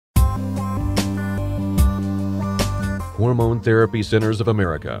Hormone Therapy Centers of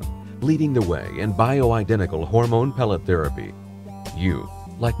America, leading the way in bioidentical hormone pellet therapy. You,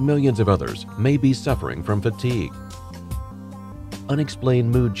 like millions of others, may be suffering from fatigue,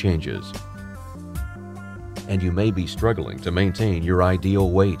 unexplained mood changes, and you may be struggling to maintain your ideal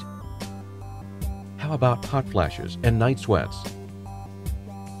weight. How about hot flashes and night sweats?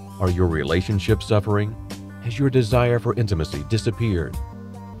 Are your relationships suffering? Has your desire for intimacy disappeared?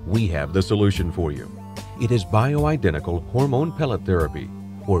 We have the solution for you. It is bioidentical hormone pellet therapy,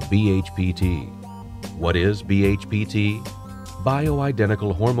 or BHPT. What is BHPT?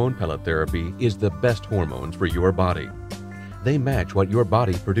 Bioidentical hormone pellet therapy is the best hormones for your body. They match what your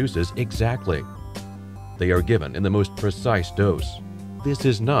body produces exactly. They are given in the most precise dose. This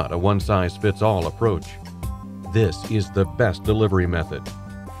is not a one-size-fits-all approach. This is the best delivery method.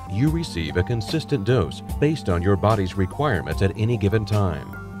 You receive a consistent dose based on your body's requirements at any given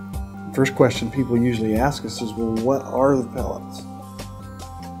time. First question people usually ask us is, well, what are the pellets?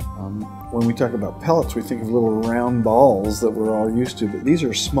 When we talk about pellets, we think of little round balls that we're all used to, but these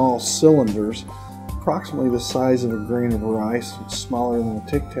are small cylinders, approximately the size of a grain of rice, smaller than a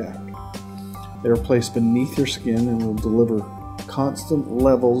Tic Tac. They are placed beneath your skin and will deliver constant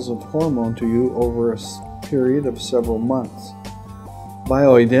levels of hormone to you over a period of several months.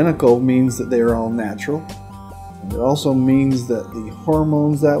 Bioidentical means that they are all natural. It also means that the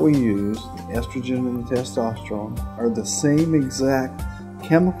hormones that we use, the estrogen and the testosterone, are the same exact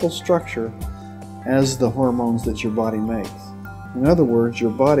chemical structure as the hormones that your body makes. In other words, your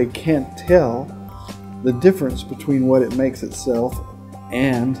body can't tell the difference between what it makes itself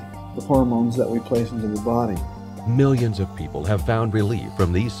and the hormones that we place into the body. Millions of people have found relief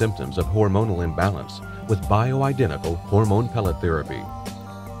from these symptoms of hormonal imbalance with bioidentical hormone pellet therapy.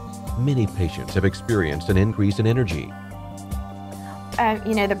 Many patients have experienced an increase in energy.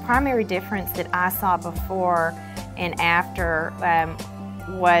 The primary difference that I saw before and after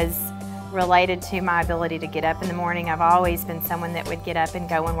was related to my ability to get up in the morning. I've always been someone that would get up and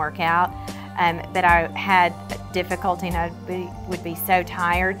go and work out, but I had difficulty and I would be so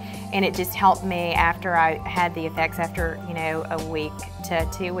tired, and it just helped me after I had the effects after a week to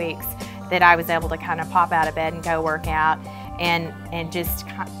 2 weeks, that I was able to kind of pop out of bed and go work out and just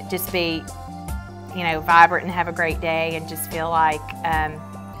be vibrant and have a great day and just feel like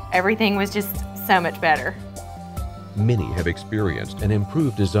everything was just so much better. Many have experienced an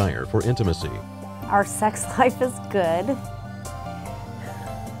improved desire for intimacy. Our sex life is good.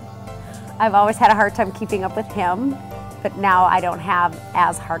 I've always had a hard time keeping up with him, but now I don't have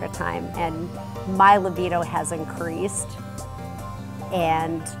as hard a time, and my libido has increased,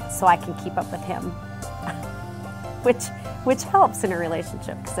 and so I can keep up with him, which helps in a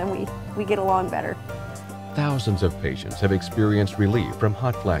relationship, because then we get along better. Thousands of patients have experienced relief from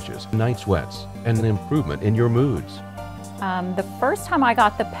hot flashes, night sweats, and an improvement in your moods. The first time I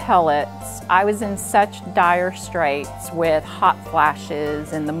got the pellets, I was in such dire straits with hot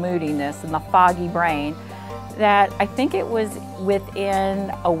flashes and the moodiness and the foggy brain that I think it was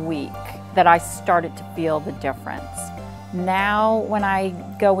within a week that I started to feel the difference. Now when I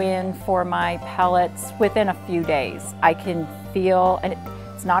go in for my pellets, within a few days, I can feel, and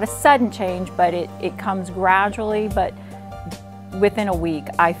it's not a sudden change, but it comes gradually, but within a week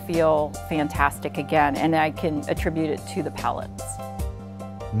I feel fantastic again, and I can attribute it to the pellets.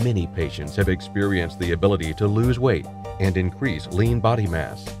 Many patients have experienced the ability to lose weight and increase lean body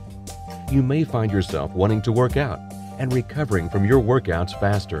mass. You may find yourself wanting to work out and recovering from your workouts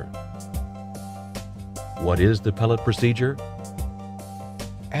faster. What is the pellet procedure?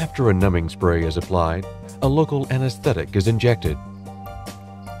 After a numbing spray is applied, a local anesthetic is injected.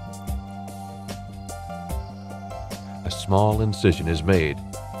 A small incision is made,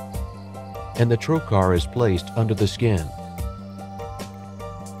 and the trocar is placed under the skin.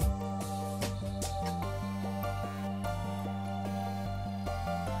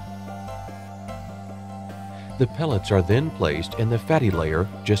 The pellets are then placed in the fatty layer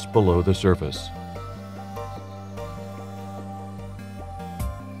just below the surface.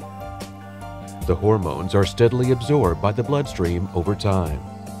 The hormones are steadily absorbed by the bloodstream over time.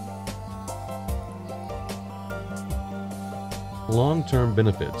 Long-term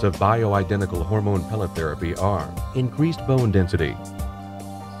benefits of bioidentical hormone pellet therapy are increased bone density,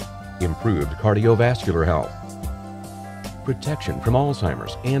 improved cardiovascular health, protection from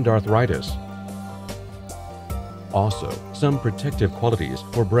Alzheimer's and arthritis. Also, some protective qualities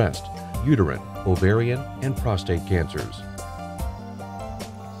for breast, uterine, ovarian, and prostate cancers.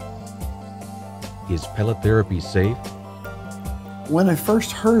 Is pellet therapy safe? When I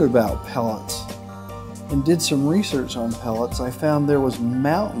first heard about pellets, and did some research on pellets, I found there was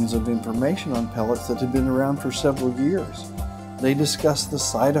mountains of information on pellets that had been around for several years. They discussed the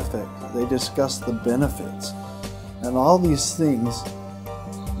side effects, they discussed the benefits, and all these things.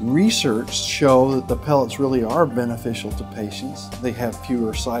 Research show that the pellets really are beneficial to patients. They have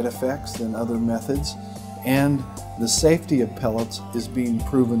fewer side effects than other methods, and the safety of pellets is being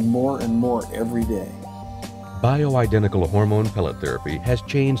proven more and more every day. Bioidentical hormone pellet therapy has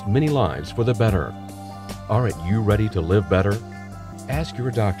changed many lives for the better. Aren't you ready to live better? Ask your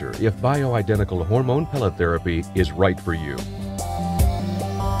doctor if bioidentical hormone pellet therapy is right for you.